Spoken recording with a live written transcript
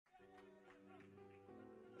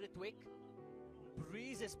Ritwik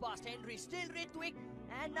breezes past Henry, still Ritwik,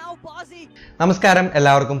 and now Pazzi. നമസ്കാരം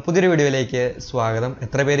എല്ലാവർക്കും പുതിയൊരു വീഡിയോയിലേക്ക് സ്വാഗതം.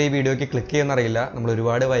 എത്ര പേര് ഈ വീഡിയോയ്ക്ക് ക്ലിക്ക് ചെയ്യുമെന്നറിയില്ല. നമ്മൾ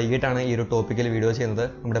ഒരുപാട് വൈകിട്ടാണ് ഈ ഒരു ടോപ്പിക്കിൽ വീഡിയോ ചെയ്യുന്നത്.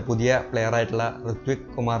 നമ്മുടെ പുതിയ പ്ലെയർ ആയിട്ടുള്ള ഋത്വിക്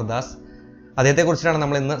കുമാർ ദാസ് അദ്ദേഹത്തെക്കുറിച്ചാണ്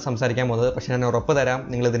നമ്മൾ ഇന്ന് സംസാരിക്കാൻ പോകുന്നത്. പക്ഷേ ഞാൻ ഉറപ്പ് തരാം,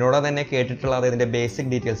 നിങ്ങൾ ഇതിനോടൊപ്പം തന്നെ കേട്ടിട്ടുള്ള അദ്ദേഹത്തിൻ്റെ ബേസിക്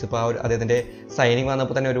ഡീറ്റെയിൽസ്, ഇപ്പോൾ അദ്ദേഹത്തിൻ്റെ സൈനിങ്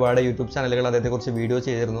വന്നപ്പോൾ തന്നെ ഒരുപാട് യൂട്യൂബ് ചാനലുകൾ അദ്ദേഹത്തെക്കുറിച്ച് വീഡിയോ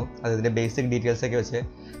ചെയ്തിരുന്നു. അദ്ദേഹത്തിൻ്റെ ബേസിക് ഡീറ്റെയിൽസൊക്കെ വെച്ച്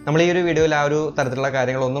നമ്മൾ ഈ ഒരു വീഡിയോയിൽ ആ ഒരു തരത്തിലുള്ള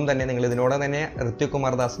കാര്യങ്ങളൊന്നും തന്നെ നിങ്ങൾ ഇതിനോടൊപ്പം തന്നെ ഋത്വിക്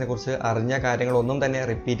കുമാർ ദാസിനെ കുറിച്ച് അറിഞ്ഞ കാര്യങ്ങളൊന്നും തന്നെ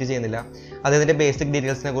റിപ്പീറ്റ് ചെയ്യുന്നില്ല. അദ്ദേഹത്തിൻ്റെ ബേസിക്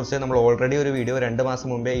ഡീറ്റെയിൽസിനെ കുറിച്ച് നമ്മൾ ഓൾറെഡി ഒരു വീഡിയോ 2 മാസം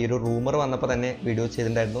മുമ്പേ ഈ ഒരു റൂമർ വന്നപ്പോൾ തന്നെ വീഡിയോ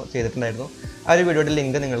ചെയ്തിട്ടുണ്ടായിരുന്നു. ആ ഒരു വീഡിയോയുടെ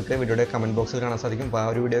ലിങ്ക് നിങ്ങൾക്ക് വീഡിയോയുടെ കമൻറ്റ് ബോക്സിൽ കാണാൻ സാധിക്കും. അപ്പോൾ ആ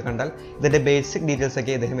ഒരു വീഡിയോ കണ്ടാൽ ഇതിൻ്റെ ബേസിക്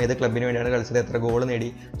ഡീറ്റെയിൽസൊക്കെ ഇദ്ദേഹം ഏത് ക്ലബിന് വേണ്ടിയാണ് കളിച്ചത്, എത്ര ഗോൾ നേടി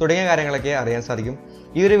തുടങ്ങിയ കാര്യങ്ങളൊക്കെ അറിയാൻ സാധിക്കും.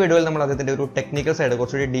 ഈ ഒരു വീഡിയോയിൽ നമ്മൾ അദ്ദേഹത്തിൻ്റെ ഒരു ടെക്നിക്കൽ സൈഡ്,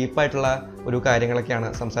 കുറച്ചുകൂടി ഡീപ്പായിട്ടുള്ള ഒരു കാര്യങ്ങളൊക്കെയാണ്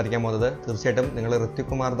സംസാരിക്കാൻ പോകുന്നത്. തീർച്ചയായിട്ടും നിങ്ങൾ ഋത്വിക്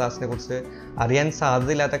കുമാർ ദാസിനെ കുറിച്ച് അറിയാൻ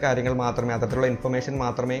സാധ്യതയില്ലാത്ത കാര്യങ്ങൾ മാത്രമേ, അത്തരത്തിലുള്ള ഇൻഫർമേഷൻ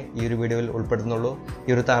മാത്രമേ ഈ ഒരു വീഡിയോയിൽ ഉൾപ്പെടുത്തുന്നുള്ളൂ.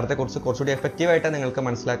 ഈ ഒരു താരത്തെക്കുറിച്ച് കുറച്ചുകൂടി എഫക്റ്റീവായിട്ട് നിങ്ങൾക്ക്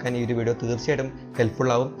മനസ്സിലാക്കാൻ ഈ ഒരു വീഡിയോ തീർച്ചയായിട്ടും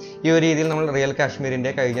ഹെൽപ്ഫുൾ ആവും. ഈ ഒരു രീതിയിൽ നമ്മൾ റിയൽ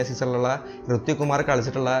കാശ്മീരിൻ്റെ കഴിഞ്ഞ സീസണിലുള്ള ഋത്വിക് കുമാർ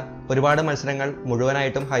കളിച്ചിട്ടുള്ള ഒരുപാട് മത്സരങ്ങൾ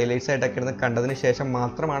മുഴുവനായിട്ടും ഹൈലൈറ്റ്സ് ആയിട്ടൊക്കെ ഇരുന്ന് കണ്ടതിന് ശേഷം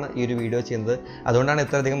മാത്രമാണ് ഈ ഒരു വീഡിയോ ചെയ്യുന്നത്. അതുകൊണ്ടാണ്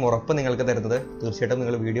ഇത്രയധികം ഉറപ്പ് നിങ്ങൾക്ക് തരുന്നത്. തീർച്ചയായിട്ടും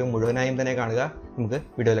നിങ്ങൾ വീഡിയോ മുഴുവനായും തന്നെ കാണുക. നമുക്ക്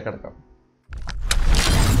വീഡിയോയിലേക്ക് കടക്കാം.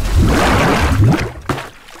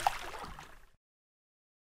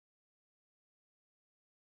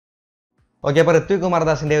 ഓക്കെ, അപ്പോൾ ഋത്വിക് കുമാർ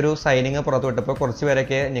ദാസിൻ്റെ ഒരു സൈനിങ് പുറത്തുവിട്ടപ്പോൾ കുറച്ച്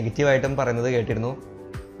പേരൊക്കെ നെഗറ്റീവായിട്ടും പറയുന്നത് കേട്ടിരുന്നു.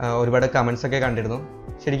 ഒരുപാട് കമൻസ് ഒക്കെ കണ്ടിരുന്നു.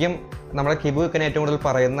 ശരിക്കും നമ്മുടെ കിബുവിനെ ഏറ്റവും കൂടുതൽ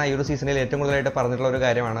പറയുന്ന ഈ ഒരു സീസണിൽ ഏറ്റവും കൂടുതലായിട്ട് പറഞ്ഞിട്ടുള്ള ഒരു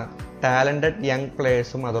കാര്യമാണ് ടാലൻറ്റഡ് യങ്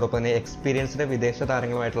പ്ലേയേഴ്സും അതോടൊപ്പം തന്നെ എക്സ്പീരിയൻസ്ഡ് വിദേശ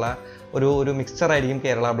താരങ്ങളുമായിട്ടുള്ള ഒരു മിക്സ്ചറായിരിക്കും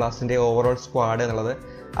കേരള ബ്ലാസ്റ്റിൻ്റെ ഓവറോൾ സ്ക്വാഡ് എന്നുള്ളത്.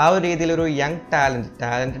 ആ ഒരു രീതിയിൽ ഒരു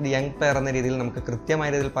ടാലൻറ്റഡ് യങ് പ്ലെയർ എന്ന രീതിയിൽ നമുക്ക് കൃത്യമായ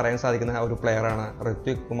രീതിയിൽ പറയാൻ സാധിക്കുന്ന ഒരു പ്ലെയറാണ്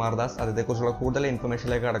ഋത്വിക് കുമാർ ദാസ്. അദ്ദേഹത്തെക്കുറിച്ചുള്ള കൂടുതൽ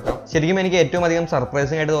ഇൻഫർമേഷനിലേക്ക് കടക്കാം. ശരിക്കും എനിക്ക് ഏറ്റവും അധികം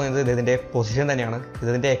സർപ്രൈസിംഗ് ആയിട്ട് തോന്നിയത് ഇതിൻ്റെ പൊസിഷൻ തന്നെയാണ്.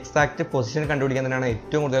 ഇതിൻ്റെ എക്സാക്ട് പൊസിഷൻ കണ്ടുപിടിക്കാൻ തന്നെയാണ്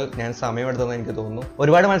ഏറ്റവും കൂടുതൽ ഞാൻ സമയമെടുത്തതെന്ന് എനിക്ക് തോന്നുന്നു.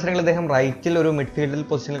 ഒരുപാട് മത്സരങ്ങളിൽ അദ്ദേഹം റൈറ്റിൽ ഒരു മിഡ്ഫീൽഡിൽ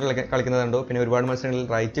പൊസിഷനിൽ കളിക്കുന്നത്, പിന്നെ ഒരുപാട് മത്സരങ്ങളിൽ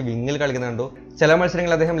റൈറ്റ് വിങ്ങിൽ കളിക്കുന്നുണ്ട്. ചില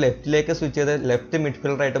മത്സരങ്ങളിൽ അദ്ദേഹം ലെഫ്റ്റിലേക്ക് സ്വിച്ച് ചെയ്ത് ലെഫ്റ്റ്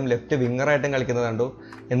മിഡ്ഫീൽഡറായിട്ടും ലെഫ്റ്റ് വിങ്ങറായിട്ടും കളിക്കുന്നുണ്ട്.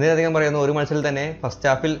 എന്നതിനധികം പറയുന്നു, ഒരു മത്സരത്തിൽ തന്നെ ഫസ്റ്റ്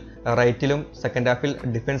ഹാഫിൽ റൈറ്റിലും സെക്കൻഡ് ഹാഫിൽ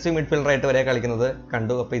ഡിഫൻസീവ് മിഡ്ഫീൽഡറായിട്ട് വരെ കളിക്കുന്നത്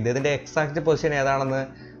കണ്ടു. അപ്പോൾ ഇദ്ദേഹത്തിൻ്റെ എക്സാക്ട് പൊസിഷൻ ഏതാണെന്ന്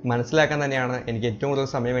മനസ്സിലാക്കാൻ തന്നെയാണ് എനിക്ക് ഏറ്റവും കൂടുതൽ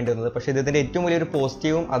സമയം വേണ്ടി വന്നത്. പക്ഷേ ഇദ്ദേഹത്തിൻ്റെ ഏറ്റവും വലിയൊരു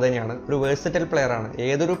പോസിറ്റീവും അത് തന്നെയാണ്. ഒരു വേഴ്സറ്റൽ പ്ലെയർ ആണ്.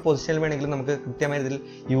 ഏതൊരു പൊസിഷനിൽ വേണമെങ്കിലും നമുക്ക് കൃത്യമായ രീതിയിൽ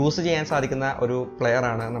യൂസ് ചെയ്യാൻ സാധിക്കുന്ന ഒരു പ്ലെയർ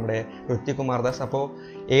ആണ് നമ്മുടെ ഋത്വിക് കുമാർ ദാസ്. അപ്പോൾ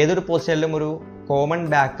ഏതൊരു പൊസിഷനിലും ഒരു കോമൺ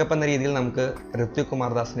ബാക്കപ്പ് എന്ന രീതിയിൽ നമുക്ക് ഋത്വിക്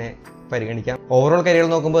കുമാർ ദാസിനെ പരിഗണിക്കാം. ഓവറോൾ കരിയർ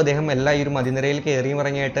നോക്കുമ്പോൾ അദ്ദേഹം എല്ലാ ഈ ഒരു മധ്യനിരയിൽ കയറിയും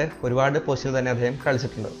ഇറങ്ങിയായിട്ട് ഒരുപാട് പൊസിഷനിൽ തന്നെ അദ്ദേഹം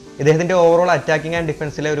കളിച്ചിട്ടുണ്ട്. ഇദ്ദേഹത്തിൻ്റെ ഓവറോൾ അറ്റാക്കിംഗ് ആൻഡ്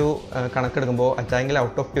ഡിഫൻസിലെ ഒരു കണക്കെടുക്കുമ്പോൾ അറ്റാക്കിങ്ങിൽ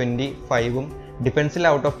ഔട്ട് ഓഫ് 25ഉം ഡിഫൻസിൽ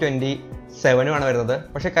ഔട്ട് ഓഫ് 27ഉമാണ് വരുന്നത്.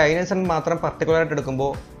 പക്ഷേ കഴിഞ്ഞ സീസൺ മാത്രം പർട്ടിക്കുലറായിട്ട്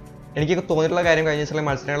എടുക്കുമ്പോൾ എനിക്ക് തോന്നിയിട്ടുള്ള കാര്യം, കഴിഞ്ഞ ദിവസം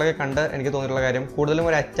മത്സരങ്ങളൊക്കെ കണ്ട് എനിക്ക് തോന്നിയിട്ടുള്ള കാര്യം, കൂടുതലും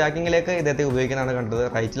ഒരു അറ്റാക്കിങ്ങിലേക്ക് ഇദ്ദേഹത്തെ ഉപയോഗിക്കുന്നതാണ് കണ്ടത്.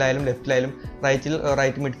 റൈറ്റിലായാലും ലെഫ്റ്റിലായാലും,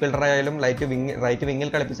 റൈറ്റ് മിഡ്ഫീൽഡറായാലും റൈറ്റ് വിങ്ങിൽ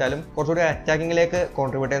കളിപ്പിച്ചാലും കുറച്ചുകൂടി അറ്റാക്കിങ്ങിലേക്ക്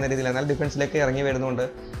കോൺട്രിബ്യൂട്ട് ചെയ്യുന്ന രീതിയിൽ, എന്നാൽ ഡിഫൻസിലേക്ക് ഇറങ്ങി വരുന്നുണ്ട്.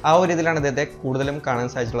 ആ ഒരു രീതിയിലാണ് ഇദ്ദേഹത്തെ കൂടുതലും കാണാൻ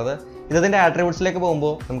സാധിച്ചിട്ടുള്ളത്. ഇതിൻ്റെ ആട്രിബ്യൂട്ട്സിലേക്ക്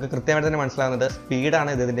പോകുമ്പോൾ നമുക്ക് കൃത്യമായിട്ട് തന്നെ മനസ്സിലാകുന്നത് സ്പീഡാണ്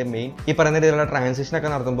ഇതിൻ്റെ മെയിൻ. ഈ പറയുന്ന രീതിയിലുള്ള ട്രാൻസിഷനൊക്കെ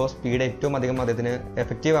നടത്തുമ്പോൾ സ്പീഡ് ഏറ്റവും അധികം അദ്ദേഹത്തിന്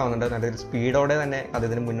എഫക്റ്റീവ് ആവുന്നുണ്ട്. നല്ല സ്പീഡോടെ തന്നെ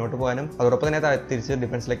അദ്ദേഹത്തിന് മുന്നോട്ട് പോകാനും അതോടൊപ്പം തന്നെ തിരിച്ച്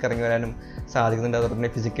ഡിഫൻസിലേക്ക് ഇറങ്ങി വരാനും സാധിക്കുന്നുണ്ട്. അതോടൊപ്പം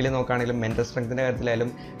തന്നെ ഫിസിക്കലി നോക്കുകയാണെങ്കിലും മെൻ്റൽ സ്ട്രെങ്ത്തിൻ്റെ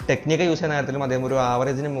കാര്യത്തിലായാലും ടെക്നിക്ക് യൂസ് ചെയ്യുന്ന കാര്യത്തിലും അദ്ദേഹം ഒരു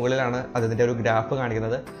ആവറേജിന് മുകളിലാണ് അദ്ദേഹത്തിൻ്റെ ഒരു ഗ്രാഫ്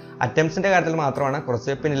കാണിക്കുന്നത്. അറ്റംപ്റ്റ്സിൻ്റെ കാര്യത്തിൽ മാത്രമാണ്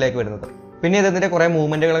കുറച്ച് പിന്നിലേക്ക് വരുന്നത്. പിന്നെ ഇതിൻ്റെ കുറേ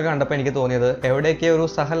മൂവ്മെൻറ്റുകളൊക്കെ കണ്ടപ്പോൾ എനിക്ക് തോന്നിയത് എവിടെയൊക്കെ ഒരു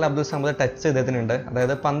സഹൽ അബ്ദുൾ സമദ് ടച്ച് ഇദ്ദേഹത്തിനുണ്ട്.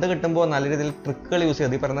 അതായത് പന്ത് കിട്ടുമ്പോൾ നല്ല രീതിയിൽ ട്രിക്കുകൾ യൂസ്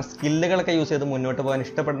ചെയ്ത്, ഈ പറയുന്ന സ്കില്ലുകളൊക്കെ യൂസ് ചെയ്ത് മുന്നോട്ട് പോകാൻ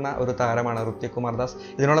ഇഷ്ടപ്പെടുന്ന ഒരു താരമാണ് ഋത്വിക് കുമാർ ദാസ്.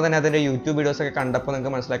 ഇതിനോട് തന്നെ അതിൻ്റെ യൂട്യൂബ് വീഡിയോസൊക്കെ കണ്ടപ്പോൾ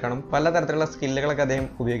നിങ്ങൾക്ക് മനസ്സിലാക്കണം, പലതരത്തിലുള്ള സ്കില്ലുകളൊക്കെ അദ്ദേഹം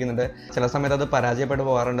ഉപയോഗിക്കുന്നുണ്ട്. ചില സമയത്ത് അത് പരാജയപ്പെട്ട്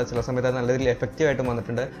പോകാറുണ്ട്, ചില സമയത്ത് അത് നല്ല രീതിയിൽ എഫക്റ്റീവായിട്ടും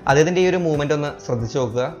വന്നിട്ടുണ്ട്. അദ്ദേഹത്തിൻ്റെ ഈ ഒരു മൂവ്മെൻറ്റ് ഒന്ന് ശ്രദ്ധിച്ചു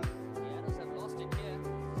നോക്കുക.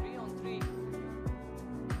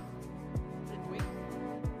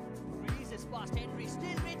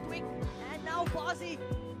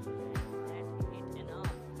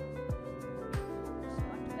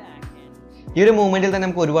 ഈ ഒരു മൂവ്മെൻറ്റിൽ തന്നെ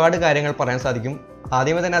നമുക്ക് ഒരുപാട് കാര്യങ്ങൾ പറയാൻ സാധിക്കും.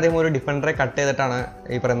 ആദ്യമേ തന്നെ അദ്ദേഹം ഒരു ഡിഫൻഡറെ കട്ട് ചെയ്തിട്ടാണ്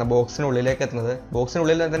ഈ പറയുന്ന ബോക്സിനുള്ളിലേക്ക് എത്തുന്നത്.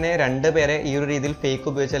 ബോക്സിനുള്ളിൽ തന്നെ 2 പേരെ ഈ ഒരു രീതിയിൽ ഫേക്ക്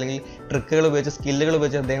ഉപയോഗിച്ച് അല്ലെങ്കിൽ ട്രിക്കുകൾ ഉപയോഗിച്ച് സ്കില്ലുകൾ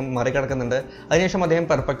ഉപയോഗിച്ച് അദ്ദേഹം മറികടക്കുന്നുണ്ട്. അതിനുശേഷം അദ്ദേഹം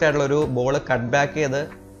പെർഫെക്റ്റ് ആയിട്ടുള്ള ഒരു ബോൾ കട്ട് ബാക്ക് ചെയ്ത്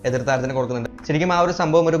എതിർ താരത്തിന് കൊടുക്കുന്നുണ്ട്. ശരിക്കും ആ ഒരു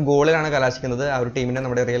സംഭവം ഒരു ഗോളിലാണ് കലാശിക്കുന്നത്. ആ ഒരു ടീമിനെ,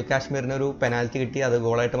 നമ്മുടെ റിയൽ കാശ്മീരിന് ഒരു പെനാൽറ്റി കിട്ടി, അത്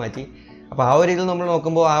ഗോളായിട്ട് മാറ്റി. അപ്പോൾ ആ ഒരു രീതിയിൽ നമ്മൾ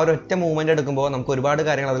നോക്കുമ്പോൾ, ആ ഒരു ഒറ്റ മൂവ്മെൻറ്റ് എടുക്കുമ്പോൾ നമുക്ക് ഒരുപാട്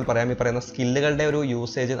കാര്യങ്ങൾ അതിൽ പറയാം. ഈ പറയുന്ന സ്കില്ലുകളുടെ ഒരു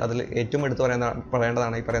യൂസേജ് അതിൽ ഏറ്റവും എടുത്ത്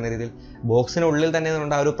പറയേണ്ടതാണ്. ഈ പറയുന്ന രീതിയിൽ ബോക്സിനുള്ളിൽ തന്നെ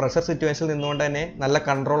നിന്നുകൊണ്ട് ആ ഒരു പ്രഷർ സിറ്റുവേഷനിൽ നിന്നുകൊണ്ട് തന്നെ നല്ല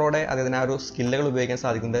കൺട്രോളോടെ അദ്ദേഹത്തിന് ആ ഒരു സ്കില്ലുകൾ ഉപയോഗിക്കാൻ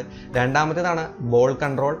സാധിക്കുന്നുണ്ട്. രണ്ടാമത്തേതാണ് ബോൾ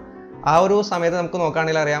കൺട്രോൾ. ആ ഒരു സമയത്ത് നമുക്ക്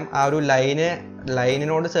നോക്കുകയാണെങ്കിൽ അറിയാം, ആ ഒരു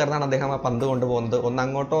ലൈനിനോട് ചേർന്നാണ് അദ്ദേഹം ആ പന്ത് കൊണ്ടുപോകുന്നത്. ഒന്ന്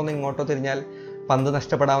അങ്ങോട്ടോ ഒന്ന് ഇങ്ങോട്ടോ തിരിഞ്ഞാൽ പന്ത്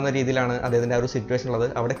നഷ്ടപ്പെടാവുന്ന രീതിയിലാണ് അദ്ദേഹത്തിൻ്റെ ആ ഒരു സിറ്റുവേഷൻ ഉള്ളത്.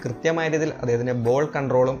 അവിടെ കൃത്യമായ രീതിയിൽ അദ്ദേഹത്തിൻ്റെ ബോൾ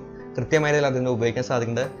കൺട്രോളും കൃത്യമായ രീതിയിൽ അദ്ദേഹത്തിന് ഉപയോഗിക്കാൻ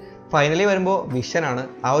സാധിക്കുന്നുണ്ട്. ഫൈനലി വരുമ്പോൾ വിഷനാണ്.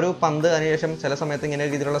 ആ ഒരു പന്ത് അതിനുശേഷം ചില സമയത്ത് ഇങ്ങനെ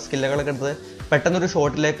രീതിയിലുള്ള സ്കില്ലുകളൊക്കെ എടുത്ത് പെട്ടെന്നൊരു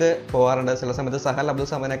ഷോട്ടിലേക്ക് പോകാറുണ്ട്. ചില സമയത്ത് സഹൽ അബ്ദുൾ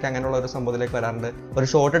സമനൊക്കെ അങ്ങനെയുള്ള ഒരു സംഭവത്തിലേക്ക് വരാറുണ്ട്. ഒരു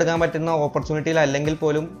ഷോട്ട് എടുക്കാൻ പറ്റുന്ന ഓപ്പർച്യൂണിറ്റിയിൽ അല്ലെങ്കിൽ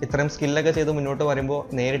പോലും ഇത്രയും സ്കില്ലൊക്കെ ചെയ്ത് മുന്നോട്ട് വരുമ്പോൾ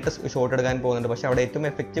നേരിട്ട് ഷോട്ട് എടുക്കാൻ പോകുന്നുണ്ട്. പക്ഷേ അവിടെ ഏറ്റവും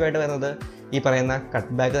എഫക്റ്റീവായിട്ട് വരുന്നത് ഈ പറയുന്ന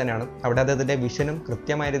കട്ട് ബാക്ക് തന്നെയാണ്. അവിടെ അദ്ദേഹത്തിൻ്റെ വിഷനും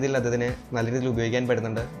കൃത്യമായ രീതിയിൽ അദ്ദേഹത്തിന് നല്ല രീതിയിൽ ഉപയോഗിക്കാൻ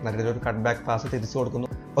പറ്റുന്നുണ്ട്. നല്ല രീതിയിൽ ഒരു കട്ട് ബാക്ക് പാസ് തിരിച്ചു കൊടുക്കുന്നു,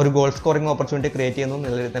 ഒരു ഗോൾ സ്കോറിംഗ് ഓപ്പർച്യൂണിറ്റി ക്രിയേറ്റ് ചെയ്യുന്നു,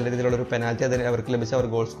 നല്ല രീതിയിലുള്ള ഒരു പെനാൽറ്റി അതിന് അവർക്ക് ലഭിച്ച ഒരു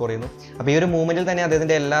ഗോൾ സ്കോർ ചെയ്യുന്നു. അപ്പോൾ ഈ ഒരു മൂവ്മെന്റിൽ തന്നെ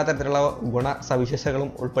അദ്ദേഹത്തിന്റെ എല്ലാ തരത്തിലുള്ള ഗുണ സവിശേഷതകളും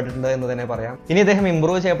ഉൾപ്പെട്ടിട്ടുണ്ട് എന്ന് തന്നെ പറയാം. ഇനി അദ്ദേഹം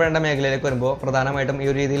ഇമ്പ്രൂവ് ചെയ്യപ്പെടേണ്ട മേഖലയിലേക്ക് വരുമ്പോൾ പ്രധാനമായിട്ടും ഈ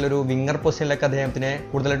ഒരു രീതിയിൽ ഒരു വിങ്ങർ പൊസിഷനിലൊക്കെ അദ്ദേഹത്തിനെ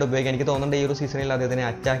കൂടുതലായിട്ട് ഉപയോഗിക്കാൻ എനിക്ക് തോന്നുന്നുണ്ട്. ഈ ഒരു സീസണിൽ അദ്ദേഹത്തിനെ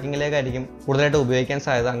അറ്റാക്കിങ്ങിലേക്കായിരിക്കും കൂടുതലായിട്ട് ഉപയോഗിക്കാൻ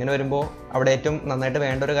സാധ്യത. അങ്ങനെ വരുമ്പോൾ അവിടെ ഏറ്റവും നന്നായിട്ട്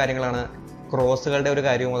വേണ്ട ഒരു കാര്യങ്ങളാണ് ക്രോസുകളുടെ ഒരു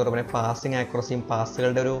കാര്യവും അതോടൊപ്പം പാസിംഗ് ആക്യുറസിയും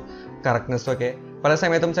പാസുകളുടെ ഒരു കറക്റ്റ്നെസ്സും ഒക്കെ. പല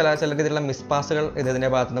സമയത്തും ചില രീതിയിലുള്ള മിസ് പാസുകൾ ഇതിൻ്റെ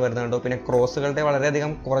ഭാഗത്ത് നിന്ന് വരുന്നുണ്ട്. പിന്നെ ക്രോസുകളുടെ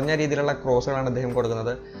വളരെയധികം കുറഞ്ഞ രീതിയിലുള്ള ക്രോസുകളാണ് അദ്ദേഹം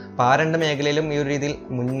കൊടുക്കുന്നത്. അപ്പോൾ ആ രണ്ട് മേഖലയിലും ഈ ഒരു രീതിയിൽ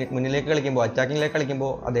മുന്നിലേക്ക് കളിക്കുമ്പോൾ, അറ്റാക്കിങ്ങിലേക്ക്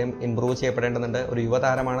കളിക്കുമ്പോൾ അദ്ദേഹം ഇമ്പ്രൂവ് ചെയ്യപ്പെടേണ്ടതുണ്ട്. ഒരു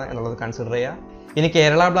യുവതാരമാണ് എന്നുള്ളത് കൺസിഡർ ചെയ്യുക. ഇനി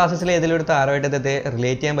കേരള ബ്ലാസ്റ്റേഴ്സിലെ ഏതെങ്കിലും താരമായിട്ട് അദ്ദേഹത്തെ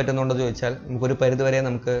റിലേറ്റ് ചെയ്യാൻ പറ്റുന്നുണ്ടോ എന്ന് ചോദിച്ചാൽ നമുക്കൊരു പരിധിവരെ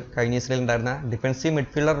നമുക്ക് കഴിഞ്ഞ സീസണിൽ ഉണ്ടായിരുന്ന ഡിഫൻസീവ്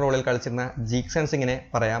മിഡ്ഫീൽഡർ റോളിൽ കളിച്ചിരുന്ന ജീക്സൺ സിങ്ങിനെ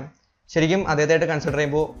പറയാം. ശരിക്കും അദ്ദേഹത്തെ കൺസിഡർ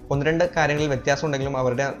ചെയ്യുമ്പോൾ ഒന്ന് രണ്ട് കാര്യങ്ങളിൽ വ്യത്യാസം ഉണ്ടെങ്കിലും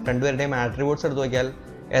അവരുടെ രണ്ടുപേരുടെയും ആട്രിബ്യൂട്ട്സ് എടുത്ത് നോക്കിയാൽ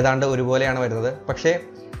ഏതാണ്ട് ഒരുപോലെയാണ് വരുന്നത്. പക്ഷേ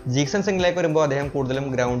ജീക്സൺ സിംഗിലേക്ക് വരുമ്പോൾ അദ്ദേഹം കൂടുതലും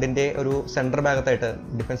ഗ്രൗണ്ടിൻ്റെ ഒരു സെൻറ്റർ ഭാഗത്തായിട്ട്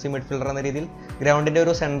ഡിഫൻസീവ് മിഡ്ഫീൽഡർ എന്ന രീതിയിൽ ഗ്രൗണ്ടിൻ്റെ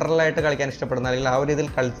ഒരു സെൻട്രലായിട്ട് കളിക്കാൻ ഇഷ്ടപ്പെടുന്ന അല്ലെങ്കിൽ ആ ഒരു രീതിയിൽ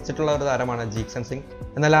കളിച്ചിട്ടുള്ള ഒരു താരമാണ് ജീക്സൺ സിംഗ്.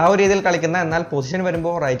 എന്നാൽ ആ ഒരു രീതിയിൽ കളിക്കുന്ന, എന്നാൽ പൊസിഷൻ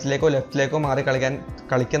വരുമ്പോൾ റൈറ്റിലേക്കോ ലെഫ്റ്റിലേക്കോ മാറി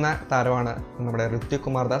കളിക്കുന്ന താരമാണ് നമ്മുടെ ഋത്വിക്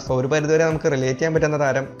കുമാർ ദാസ്. ഒരു പരിധിവരെ നമുക്ക് റിലേറ്റ് ചെയ്യാൻ പറ്റുന്ന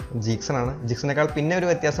താരം ജീക്സൺ ആണ്. ജീക്സണേക്കാൾ പിന്നെ ഒരു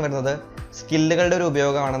വ്യത്യാസം വരുന്നത് സ്കില്ലുകളുടെ ഒരു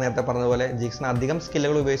ഉപയോഗമാണ്. നേരത്തെ പറഞ്ഞതുപോലെ ജീക്സൺ അധികം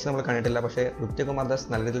സ്കില്ലുകൾ ഉപയോഗിച്ച് നമ്മൾ കണ്ടിട്ടില്ല. പക്ഷേ ഋത്വിക് കുമാർ ദാസ്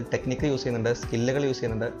നല്ല രീതിയിൽ ടെക്നിക്ക് യൂസ് ചെയ്യുന്നുണ്ട്, സ്കില്ലുകൾ യൂസ്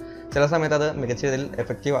ചെയ്യുന്നുണ്ട്. ചില സമയത്ത് അത് മികച്ച രീതിയിൽ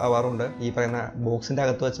എഫക്റ്റീവ് ആവാറുണ്ട്. ഈ പറയുന്ന ബോക്സിൻ്റെ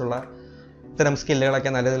അകത്ത് വെച്ചുള്ള ഇത്തരം സ്കില്ലുകളൊക്കെ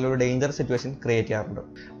നല്ല രീതിയിലൊരു ഡേഞ്ചർ സിറ്റുവേഷൻ ക്രിയേറ്റ് ചെയ്യാറുണ്ട്.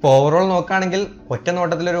 അപ്പോൾ ഓവറോൾ നോക്കുകയാണെങ്കിൽ ഒറ്റ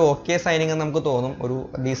നോട്ടത്തിലൊരു ഓക്കെ സൈനിങ് എന്ന് നമുക്ക് തോന്നും, ഒരു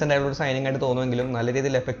ഡീസൻ്റ് ആയിട്ടുള്ള ഒരു സൈനിങ് ആയിട്ട് തോന്നുമെങ്കിലും നല്ല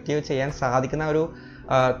രീതിയിൽ എഫക്റ്റീവ് ചെയ്യാൻ സാധിക്കുന്ന ഒരു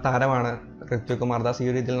താരമാണ് ഋത്വിക് കുമാർ ദാസ്. ഈ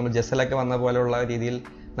ഒരു രീതിയിൽ നമ്മൾ ജെസലൊക്കെ വന്ന പോലെയുള്ള രീതിയിൽ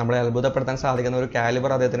നമ്മളെ അത്ഭുതപ്പെടുത്താൻ സാധിക്കുന്ന ഒരു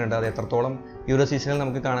കാലിബർ അദ്ദേഹത്തിനുണ്ട്. അത് എത്രത്തോളം ഈ ഒരു സീസണിൽ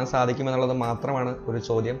നമുക്ക് കാണാൻ സാധിക്കുമെന്നുള്ളത് മാത്രമാണ് ഒരു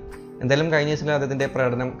ചോദ്യം. എന്തായാലും കഴിഞ്ഞ സീസണിൽ അദ്ദേഹത്തിൻ്റെ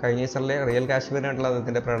പ്രകടനം, കഴിഞ്ഞ സീസണിലെ റിയൽ കാശ്മീരിനായിട്ടുള്ള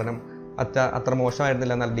അദ്ദേഹത്തിൻ്റെ പ്രകടനം അത്ര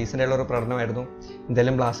മോശമായിരുന്നില്ല, എന്നാൽ ഡീസൻ്റ് ആയിട്ടുള്ള ഒരു പ്രകടനമായിരുന്നു.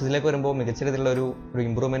 എന്തായാലും ബ്ലാസ്റ്റേഴ്സിലേക്ക് വരുമ്പോൾ മികച്ച രീതിയിലുള്ള ഒരു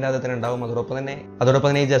ഇമ്പ്രൂവ്മെൻറ്റ് അദ്ദേഹത്തിന് ഉണ്ടാവും. അതോടൊപ്പം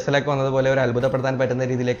തന്നെ ഈ ജെസലൊക്കെ വന്നതുപോലെ ഒരു അത്ഭുതപ്പെടുത്താൻ പറ്റുന്ന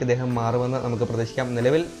രീതിയിലേക്ക് അദ്ദേഹം മാറുമെന്ന് നമുക്ക് പ്രതീക്ഷിക്കാം.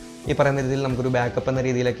 നിലവിൽ ഈ പറയുന്ന രീതിയിൽ നമുക്കൊരു ബാക്കപ്പ് എന്ന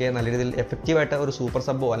രീതിയിലൊക്കെ നല്ല രീതിയിൽ എഫക്റ്റീവായിട്ട് ഒരു സൂപ്പർ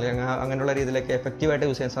സബ്ബോ അല്ലെങ്കിൽ അങ്ങനെയുള്ള രീതിയിലൊക്കെ എഫക്റ്റീവായിട്ട്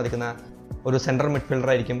യൂസ് ചെയ്യാൻ സാധിക്കുന്ന ഒരു സെൻട്രൽ മിഡ്ഫീൽഡർ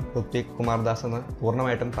ആയിരിക്കും ഋത്വിക് കുമാർ ദാസ് എന്ന്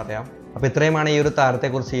പൂർണ്ണമായിട്ടും പറയാം. അപ്പോൾ ഇത്രയുമാണ് ഈ ഒരു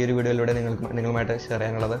താരത്തെക്കുറിച്ച് ഈ ഒരു വീഡിയോയിലൂടെ നിങ്ങളുമായിട്ട് ഷെയർ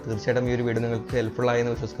ചെയ്യാനുള്ളത്. തീർച്ചയായിട്ടും ഈ ഒരു വീഡിയോ നിങ്ങൾക്ക് ഹെൽപ്ഫുൾ ആയി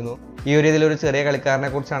എന്ന് വിശ്വസിക്കുന്നു. ഈ ഒരു രീതിയിൽ ഒരു ചെറിയ കളിക്കാരനെ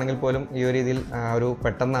കുറിച്ചാണെങ്കിൽ പോലും ഈ ഒരു രീതിയിൽ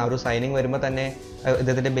പെട്ടെന്ന് ആ ഒരു സൈനിങ് വരുമ്പോൾ തന്നെ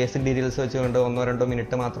ഇദ്ദേഹത്തിൻ്റെ ബേസിക് ഡീറ്റെയിൽസ് വെച്ചുകൊണ്ട് 1-2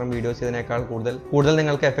 മിനിറ്റ് മാത്രം വീഡിയോ ചെയ്തതിനേക്കാൾ കൂടുതൽ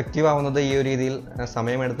നിങ്ങൾക്ക് എഫക്റ്റീവ് ആവുന്നത് ഈ ഒരു രീതിയിൽ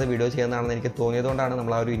സമയമെടുത്ത് വീഡിയോ ചെയ്യുന്നതാണെന്ന് എനിക്ക് തോന്നിയതുകൊണ്ടാണ്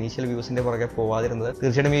നമ്മൾ ആ ഒരു ഇനീഷ്യൽ വ്യൂസിൻ്റെ പുറകെ പോവാതിരുന്നത്.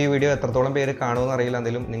 തീർച്ചയായിട്ടും ഈ വീഡിയോ എത്രത്തോളം പേര് കാണുമെന്ന് അറിയില്ല.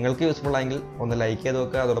 എന്തെങ്കിലും നിങ്ങൾക്ക് യൂസ്ഫുൾ ആയെങ്കിൽ ഒന്ന് ലൈക്ക് ചെയ്ത്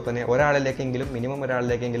നോക്കുക. അതോടൊപ്പം തന്നെ മിനിമം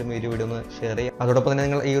ഒരാളിലേക്കെങ്കിലും ഈ ഒരു വീഡിയോ ഒന്ന് ഷെയർ ചെയ്യുക. അതോടൊപ്പം തന്നെ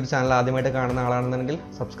നിങ്ങൾ ഈ ഒരു ചാനൽ ആദ്യമായിട്ട് കാണുന്ന ആളാണെന്നുണ്ടെങ്കിൽ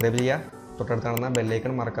സബ്സ്ക്രൈബ് ചെയ്യുക. തൊട്ടടുത്ത് കാണുന്ന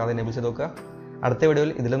ബെല്ലൈക്കൺ മറക്കാതെ എനേബിൾ ചെയ്ത് നോക്കുക. അടുത്ത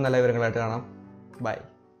വീഡിയോയിൽ ഇതിലും നല്ല വിവരങ്ങളായിട്ട് കാണാം. ബൈ.